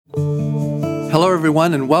Hello,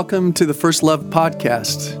 everyone, and welcome to the First Love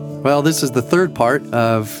podcast. Well, this is the third part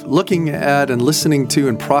of looking at and listening to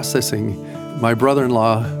and processing my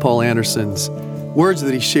brother-in-law, Paul Anderson's words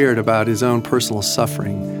that he shared about his own personal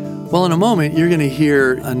suffering. Well, in a moment, you're going to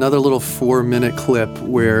hear another little 4-minute clip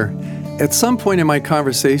where at some point in my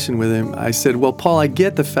conversation with him, I said, well, Paul, I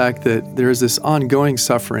get the fact that there's this ongoing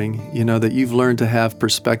suffering, that you've learned to have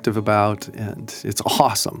perspective about, and it's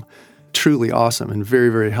awesome. Truly awesome and very,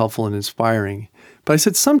 very helpful and inspiring. But I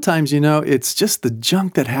said, sometimes, it's just the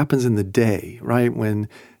junk that happens in the day, right? When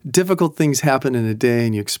difficult things happen in a day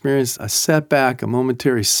and you experience a setback, a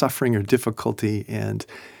momentary suffering or difficulty, and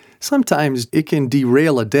sometimes it can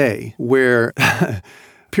derail a day where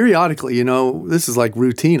periodically, this is like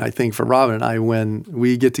routine, I think, for Robin and I. When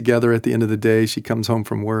we get together at the end of the day, she comes home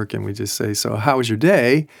from work and we just say, so how was your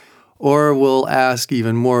day? Or we'll ask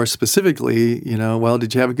even more specifically, well,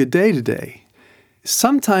 did you have a good day today?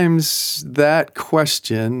 Sometimes that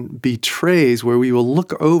question betrays where we will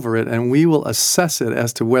look over it and we will assess it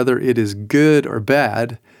as to whether it is good or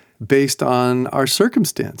bad based on our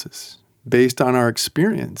circumstances, based on our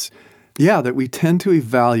experience. Yeah, that we tend to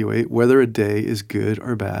evaluate whether a day is good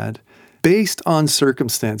or bad based on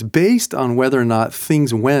circumstance, based on whether or not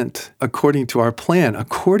things went according to our plan,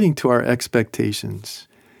 according to our expectations.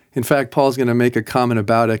 In fact, Paul's going to make a comment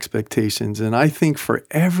about expectations, and I think for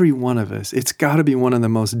every one of us, it's got to be one of the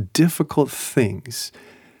most difficult things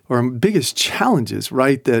or biggest challenges,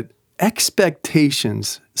 right? That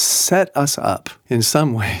expectations set us up in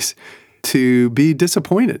some ways to be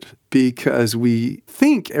disappointed because we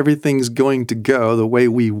think everything's going to go the way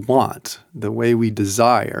we want, the way we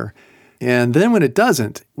desire. And then when it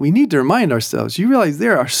doesn't, we need to remind ourselves, you realize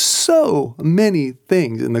there are so many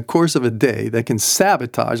things in the course of a day that can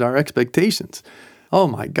sabotage our expectations. Oh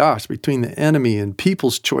my gosh, between the enemy and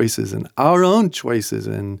people's choices and our own choices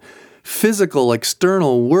and physical,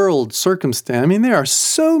 external world circumstance. There are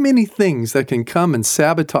so many things that can come and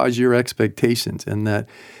sabotage your expectations, and that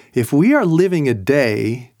if we are living a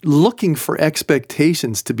day looking for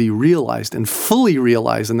expectations to be realized and fully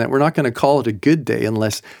realized, and that we're not going to call it a good day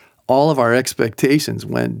unless all of our expectations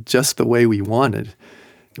went just the way we wanted,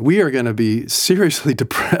 we are going to be seriously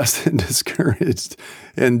depressed and discouraged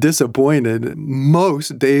and disappointed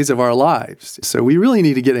most days of our lives. So we really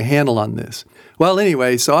need to get a handle on this. Well,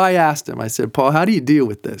 anyway, so I asked him, I said, Paul, how do you deal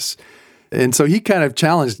with this? And so he kind of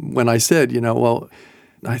challenged when I said, well,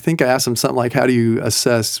 I think I asked him something like, how do you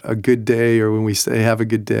assess a good day, or when we say have a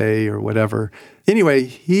good day or whatever? Anyway,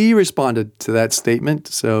 he responded to that statement.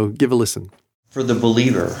 So give a listen. For the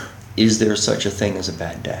believer, is there such a thing as a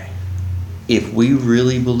bad day? If we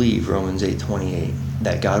really believe Romans 8:28,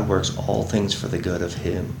 that God works all things for the good of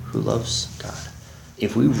him who loves God,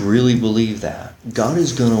 if we really believe that, God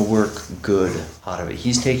is going to work good out of it.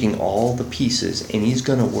 He's taking all the pieces and he's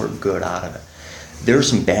going to work good out of it. There are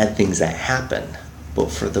some bad things that happen, but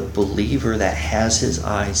for the believer that has his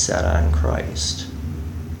eyes set on Christ,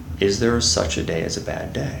 is there such a day as a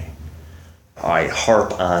bad day? I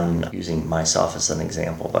harp on using myself as an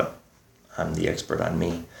example, but I'm the expert on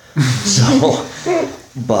me.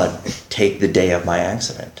 But take the day of my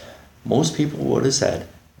accident. Most people would have said,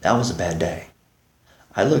 that was a bad day.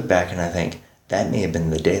 I look back and I think, that may have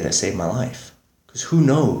been the day that saved my life. Because who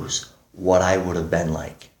knows what I would have been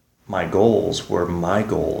like. My goals were my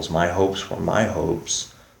goals. My hopes were my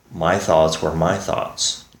hopes. My thoughts were my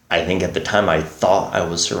thoughts. I think at the time I thought I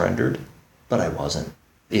was surrendered, but I wasn't.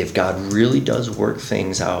 If God really does work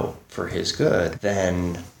things out for his good,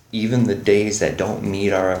 then even the days that don't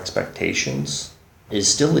meet our expectations is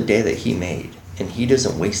still a day that he made, and he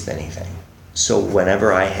doesn't waste anything. So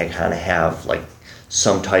whenever I kind of have like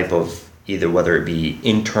some type of, either whether it be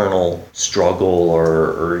internal struggle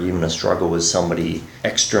or even a struggle with somebody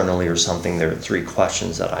externally or something, there are 3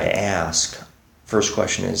 questions that I ask. First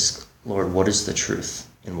question is, Lord, what is the truth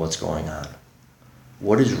in what's going on?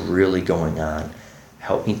 What is really going on?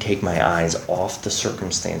 Help me take my eyes off the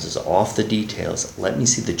circumstances, off the details. Let me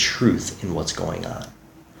see the truth in what's going on.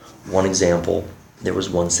 One example, there was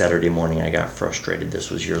one Saturday morning I got frustrated. This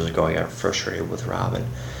was years ago. I got frustrated with Robin.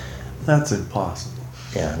 That's impossible.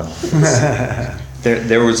 Yeah, no.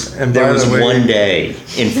 There was one day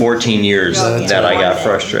in 14 years that I got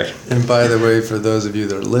frustrated. And by the way, for those of you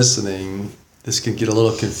that are listening, this can get a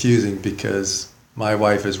little confusing because my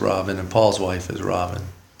wife is Robin and Paul's wife is Robin.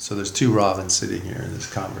 So there's 2 Robins sitting here in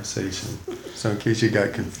this conversation. So in case you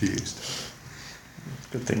got confused.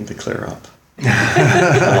 Good thing to clear up.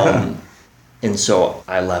 And so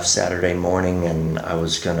I left Saturday morning and I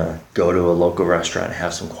was going to go to a local restaurant and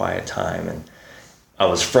have some quiet time. And I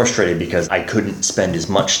was frustrated because I couldn't spend as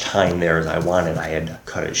much time there as I wanted. I had to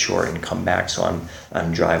cut it short and come back. So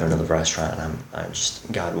I'm driving to the restaurant, and I'm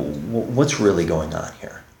just, God, what's really going on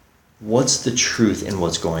here? What's the truth in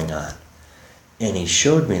what's going on? And he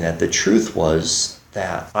showed me that the truth was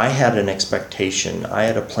that I had an expectation, I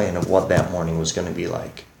had a plan of what that morning was going to be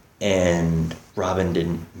like. And Robin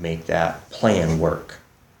didn't make that plan work.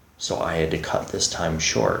 So I had to cut this time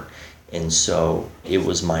short. And so it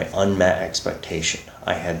was my unmet expectation.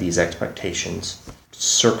 I had these expectations.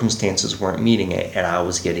 Circumstances weren't meeting it, and I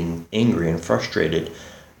was getting angry and frustrated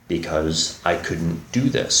because I couldn't do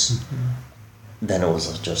this. Mm-hmm. Then it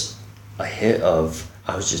was just a hit of,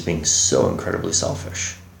 I was just being so incredibly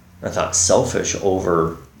selfish. I thought selfish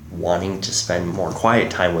over wanting to spend more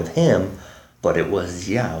quiet time with him, but it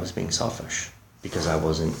was, I was being selfish because I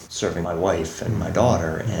wasn't serving my wife and my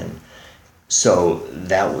daughter. And so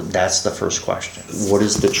that's the first question. What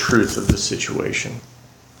is the truth of the situation?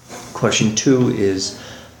 Question 2 is,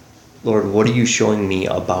 Lord, what are you showing me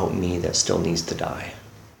about me that still needs to die?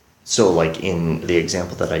 So like in the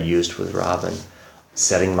example that I used with Robin,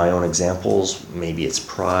 setting my own examples, maybe it's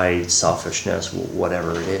pride, selfishness,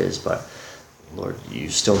 whatever it is, but Lord, you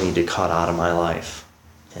still need to cut out of my life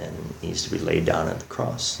and it needs to be laid down at the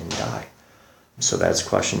cross and die. So that's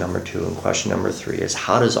question number 2. And question number 3 is,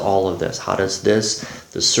 how does all of this,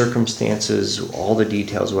 the circumstances, all the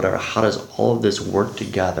details, whatever, how does all of this work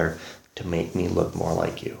together to make me look more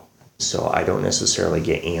like you? So I don't necessarily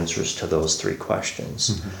get answers to those 3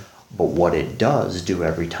 questions. Mm-hmm. But what it does do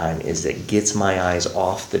every time is it gets my eyes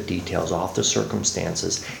off the details, off the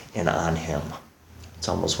circumstances, and on him. It's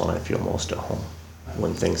almost when I feel most at home,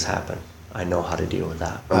 when things happen. I know how to deal with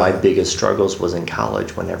that. My biggest struggles was in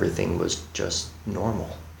college when everything was just normal.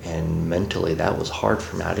 And mentally, that was hard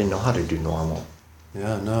for me. I didn't know how to do normal.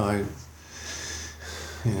 Yeah, no,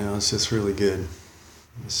 it's just really good.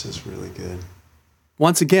 It's just really good.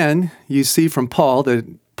 Once again, you see from Paul that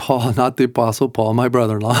Paul, not the Apostle Paul, my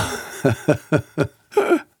brother-in-law.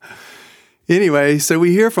 Anyway, so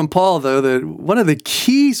we hear from Paul, though, that one of the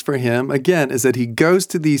keys for him, again, is that he goes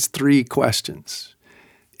to these 3 questions.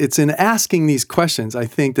 It's in asking these questions, I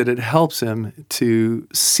think, that it helps him to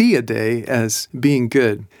see a day as being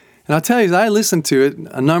good. And I'll tell you, as I listened to it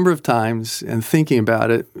a number of times and thinking about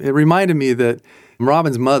it, it reminded me that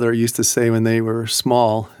Robin's mother used to say when they were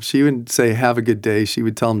small, she would say, have a good day. She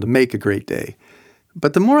would tell them to make a great day.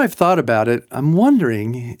 But the more I've thought about it, I'm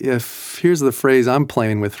wondering if, here's the phrase I'm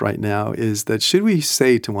playing with right now, is that should we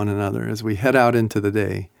say to one another as we head out into the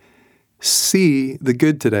day, see the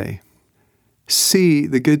good today. See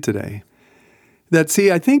the good today. I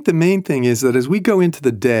think the main thing is that as we go into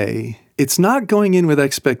the day, it's not going in with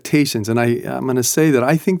expectations. And I'm going to say that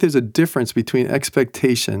I think there's a difference between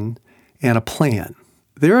expectation and a plan.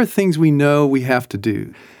 There are things we know we have to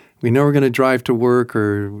do. We know we're going to drive to work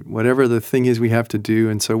or whatever the thing is we have to do.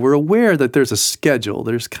 And so we're aware that there's a schedule,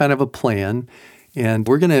 there's kind of a plan, and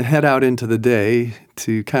we're going to head out into the day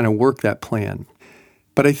to kind of work that plan.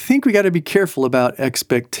 But I think we got to be careful about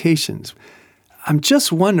expectations. I'm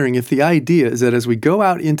just wondering if the idea is that as we go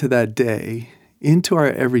out into that day, into our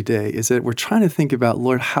everyday, is that we're trying to think about,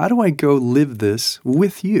 Lord, how do I go live this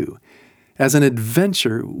with you as an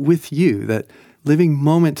adventure with you, that living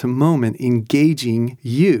moment to moment, engaging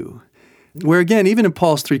you. Where again, even in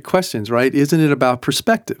Paul's 3 questions, right, isn't it about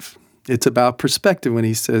perspective? It's about perspective when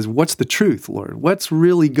he says, what's the truth, Lord? What's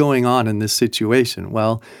really going on in this situation?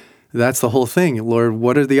 Well, that's the whole thing. Lord,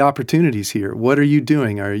 what are the opportunities here? What are you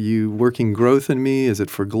doing? Are you working growth in me? Is it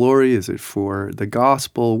for glory? Is it for the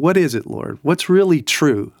gospel? What is it, Lord? What's really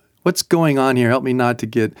true? What's going on here? Help me not to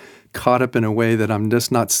get caught up in a way that I'm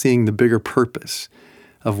just not seeing the bigger purpose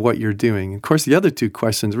of what you're doing. Of course, the other 2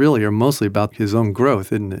 questions really are mostly about his own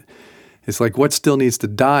growth, isn't it? It's like, what still needs to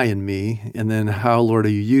die in me? And then how, Lord, are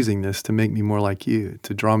you using this to make me more like you,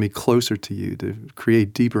 to draw me closer to you, to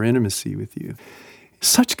create deeper intimacy with you?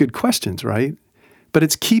 Such good questions, right? But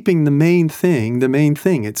it's keeping the main thing.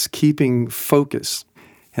 It's keeping focus.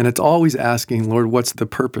 And it's always asking, Lord, what's the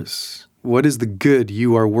purpose? What is the good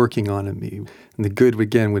you are working on in me? And the good,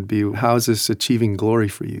 again, would be, how is this achieving glory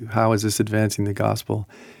for you? How is this advancing the gospel?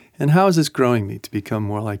 And how is this growing me to become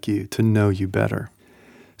more like you, to know you better?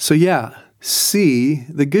 So see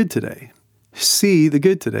the good today. See the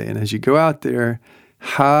good today. And as you go out there,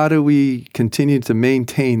 how do we continue to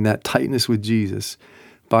maintain that tightness with Jesus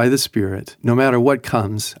by the Spirit, no matter what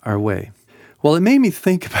comes our way? Well, it made me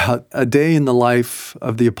think about a day in the life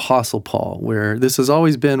of the Apostle Paul, where this has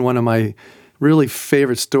always been one of my really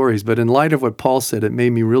favorite stories. But in light of what Paul said, it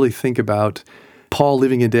made me really think about Paul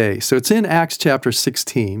living a day. So it's in Acts chapter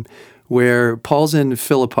 16, where Paul's in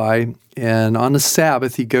Philippi, and on the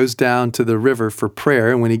Sabbath, he goes down to the river for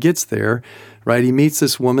prayer. And when he gets there, right, he meets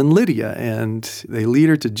this woman, Lydia, and they lead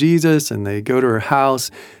her to Jesus, and they go to her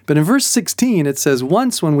house. But in verse 16, it says,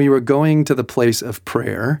 once when we were going to the place of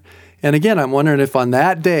prayer, and again, I'm wondering if on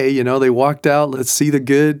that day, they walked out, let's see the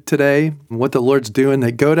good today, what the Lord's doing.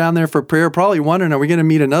 They go down there for prayer, probably wondering, are we going to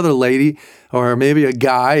meet another lady or maybe a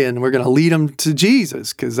guy, and we're going to lead them to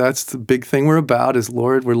Jesus? Because that's the big thing we're about is,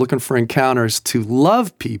 Lord, we're looking for encounters to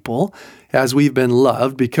love people as we've been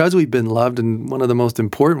loved, because we've been loved. And one of the most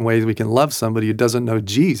important ways we can love somebody who doesn't know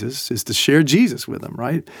Jesus is to share Jesus with them,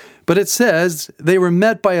 right? But it says, they were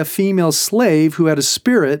met by a female slave who had a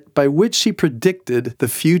spirit by which she predicted the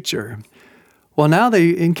future. Well, now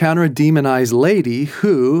they encounter a demonized lady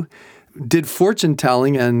who did fortune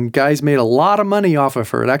telling, and guys made a lot of money off of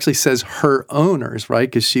her. It actually says her owners, right?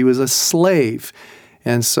 Because she was a slave.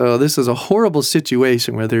 And so this is a horrible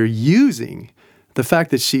situation where they're using the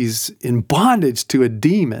fact that she's in bondage to a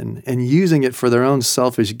demon and using it for their own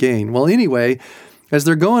selfish gain. Well, anyway, as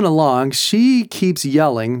they're going along, she keeps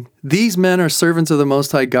yelling, these men are servants of the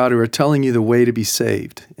Most High God who are telling you the way to be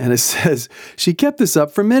saved. And it says, she kept this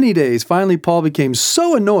up for many days. Finally, Paul became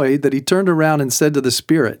so annoyed that he turned around and said to the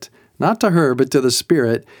spirit, not to her, but to the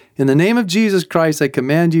spirit, in the name of Jesus Christ, I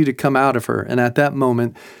command you to come out of her. And at that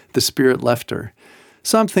moment, the spirit left her.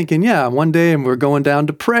 So I'm thinking, one day and we're going down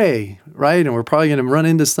to pray, right? And we're probably going to run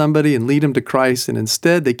into somebody and lead them to Christ. And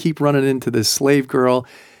instead, they keep running into this slave girl.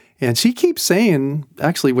 And she keeps saying,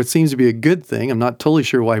 actually, what seems to be a good thing. I'm not totally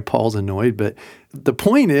sure why Paul's annoyed, but the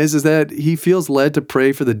point is that he feels led to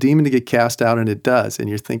pray for the demon to get cast out, and it does. And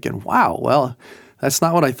you're thinking, wow, well, that's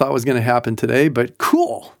not what I thought was going to happen today, but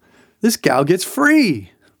cool. This gal gets free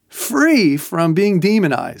from being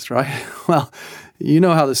demonized, right? Well, you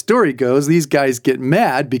know how the story goes. These guys get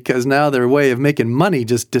mad because now their way of making money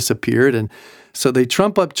just disappeared. And so they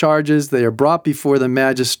trump up charges. They are brought before the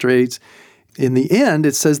magistrates. In the end,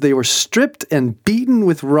 it says they were stripped and beaten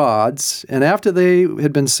with rods. And after they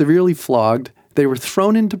had been severely flogged, they were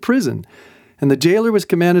thrown into prison. And the jailer was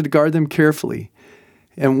commanded to guard them carefully.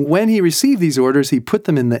 And when he received these orders, he put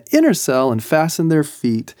them in the inner cell and fastened their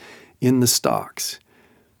feet in the stocks.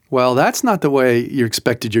 Well, that's not the way you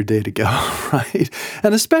expected your day to go, right?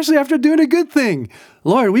 And especially after doing a good thing.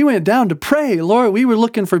 Lord, we went down to pray. Lord, we were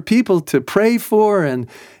looking for people to pray for and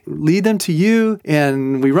lead them to you.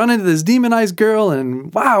 And we run into this demonized girl,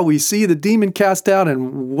 and wow, we see the demon cast out.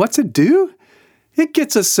 And what's it do? It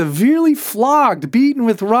gets us severely flogged, beaten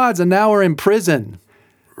with rods, and now we're in prison.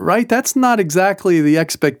 Right? That's not exactly the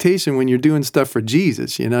expectation when you're doing stuff for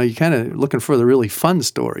Jesus. You're kind of looking for the really fun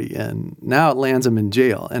story, and now it lands them in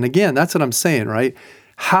jail. And again, that's what I'm saying, right?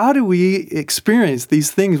 How do we experience these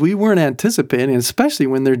things we weren't anticipating, especially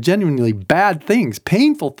when they're genuinely bad things,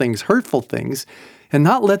 painful things, hurtful things, and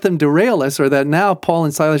not let them derail us, or that now Paul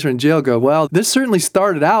and Silas are in jail go, well, this certainly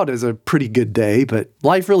started out as a pretty good day, but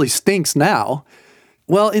life really stinks now.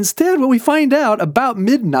 Well, instead, what we find out, about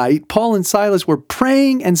midnight, Paul and Silas were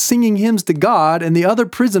praying and singing hymns to God, and the other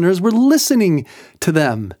prisoners were listening to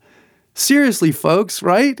them. Seriously, folks,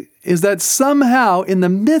 right? Is that somehow in the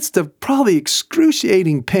midst of probably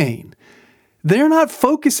excruciating pain, they're not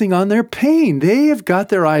focusing on their pain. They have got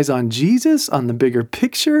their eyes on Jesus, on the bigger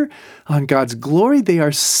picture, on God's glory. They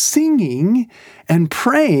are singing and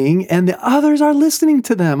praying, and the others are listening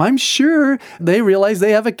to them. I'm sure they realize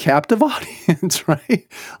they have a captive audience, right?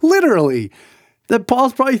 Literally. That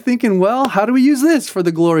Paul's probably thinking, well, how do we use this for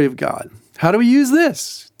the glory of God? How do we use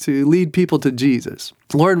this to lead people to Jesus?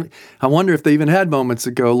 Lord, I wonder if they even had moments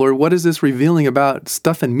ago, Lord, what is this revealing about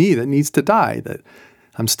stuff in me that needs to die, that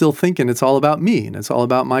I'm still thinking it's all about me, and it's all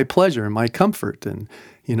about my pleasure and my comfort. And,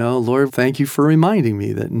 Lord, thank you for reminding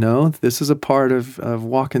me that, no, this is a part of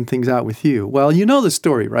walking things out with you. Well, you know the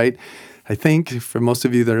story, right? I think for most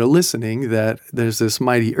of you that are listening that there's this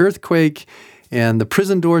mighty earthquake, and the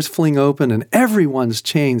prison doors fling open, and everyone's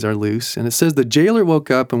chains are loose. And it says the jailer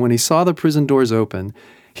woke up, and when he saw the prison doors open,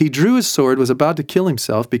 he drew his sword, was about to kill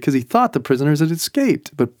himself because he thought the prisoners had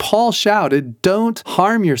escaped. But Paul shouted, "Don't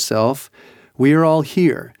harm yourself. We are all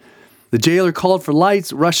here." The jailer called for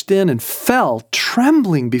lights, rushed in, and fell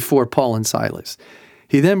trembling before Paul and Silas.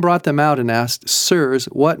 He then brought them out and asked, "Sirs,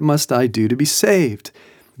 what must I do to be saved?"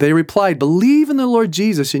 They replied, "Believe in the Lord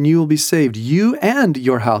Jesus, and you will be saved, you and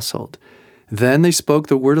your household." Then they spoke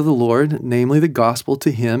the word of the Lord, namely the gospel,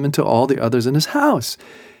 to him and to all the others in his house.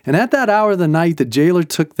 And at that hour of the night, the jailer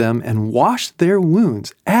took them and washed their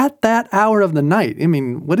wounds. At that hour of the night. I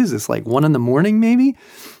mean, what is this, like 1 a.m. maybe?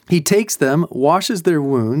 He takes them, washes their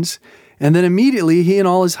wounds, and then immediately he and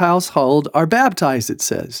all his household are baptized, it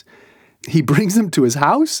says. He brings them to his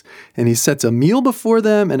house and he sets a meal before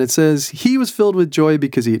them. And it says he was filled with joy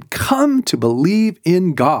because he had come to believe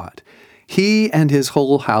in God, he and his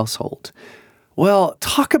whole household. Well,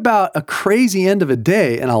 talk about a crazy end of a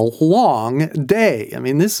day and a long day. I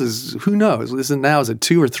mean, this is, who knows? This is now is at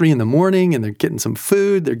 2 or 3 in the morning and they're getting some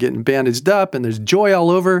food, they're getting bandaged up and there's joy all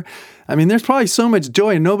over. I mean, there's probably so much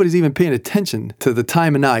joy and nobody's even paying attention to the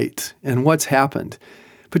time of night and what's happened.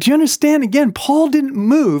 But you understand, again, Paul didn't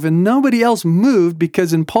move and nobody else moved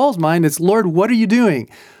because in Paul's mind, it's, Lord, what are you doing?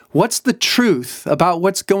 What's the truth about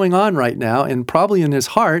what's going on right now? And probably in his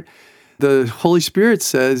heart, the Holy Spirit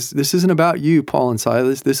says, this isn't about you, Paul and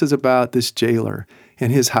Silas. This is about this jailer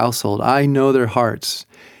and his household. I know their hearts,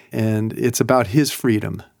 and it's about his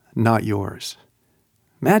freedom, not yours.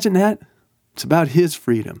 Imagine that. It's about his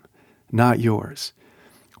freedom, not yours.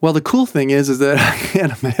 Well, the cool thing is that I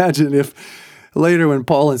can't imagine if later when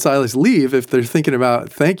Paul and Silas leave, if they're thinking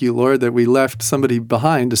about, thank you, Lord, that we left somebody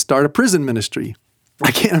behind to start a prison ministry. I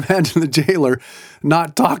can't imagine the jailer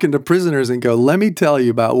not talking to prisoners and go, let me tell you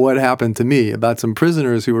about what happened to me, about some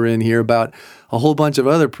prisoners who were in here, about a whole bunch of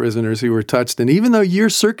other prisoners who were touched. And even though your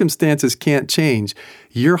circumstances can't change,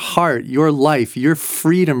 your heart, your life, your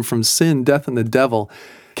freedom from sin, death, and the devil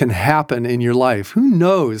can happen in your life. Who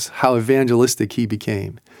knows how evangelistic he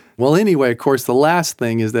became? Well, anyway, of course, the last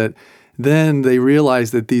thing is that then they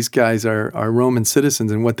realize that these guys are Roman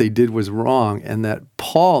citizens and what they did was wrong, and that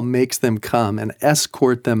Paul makes them come and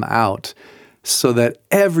escort them out so that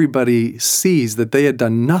everybody sees that they had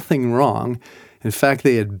done nothing wrong. In fact,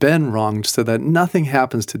 they had been wronged so that nothing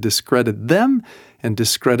happens to discredit them and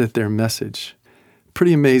discredit their message.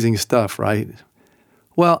 Pretty amazing stuff, right?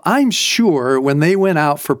 Well, I'm sure when they went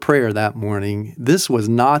out for prayer that morning, this was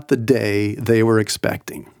not the day they were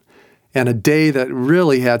expecting. And a day that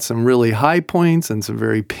really had some really high points and some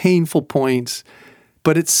very painful points.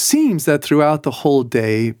 But it seems that throughout the whole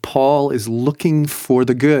day, Paul is looking for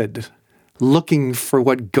the good, looking for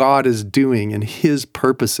what God is doing and his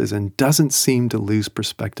purposes, and doesn't seem to lose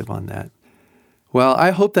perspective on that. Well,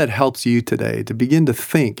 I hope that helps you today to begin to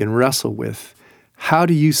think and wrestle with, how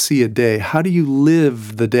do you see a day? How do you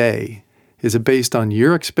live the day? Is it based on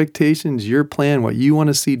your expectations, your plan, what you want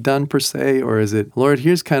to see done per se? Or is it, Lord,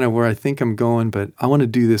 here's kind of where I think I'm going, but I want to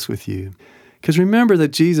do this with you? Because remember that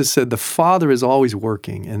Jesus said the Father is always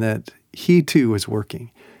working and that he too is working.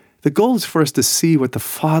 The goal is for us to see what the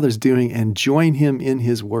Father's doing and join him in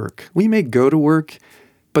his work. We may go to work,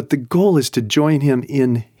 but the goal is to join him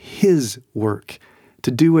in his work, to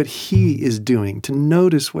do what he is doing, to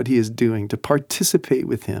notice what he is doing, to participate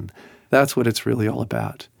with him. That's what it's really all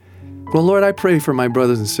about. Well, Lord, I pray for my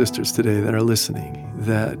brothers and sisters today that are listening,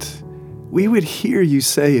 that we would hear you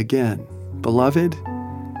say again, Beloved,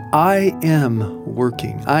 I am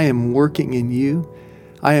working. I am working in you.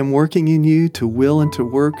 I am working in you to will and to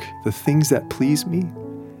work the things that please me.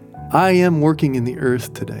 I am working in the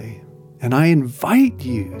earth today, and I invite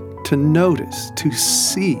you to notice, to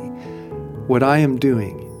see what I am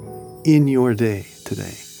doing in your day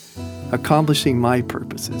today, accomplishing my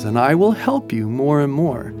purposes, and I will help you more and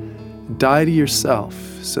more. Die to yourself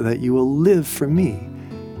so that you will live for me.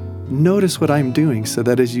 Notice what I'm doing so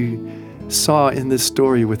that as you saw in this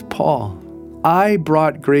story with Paul, I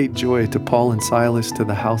brought great joy to Paul and Silas, to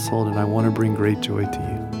the household, and I want to bring great joy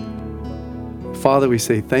to you. Father, we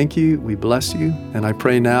say thank you, we bless you, and I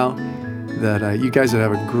pray now that you guys would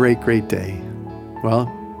have a great, great day.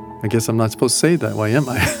 Well, I guess I'm not supposed to say it that way, am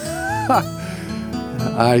I?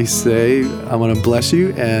 I say I want to bless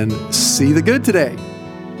you and see the good today.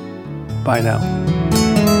 Bye now.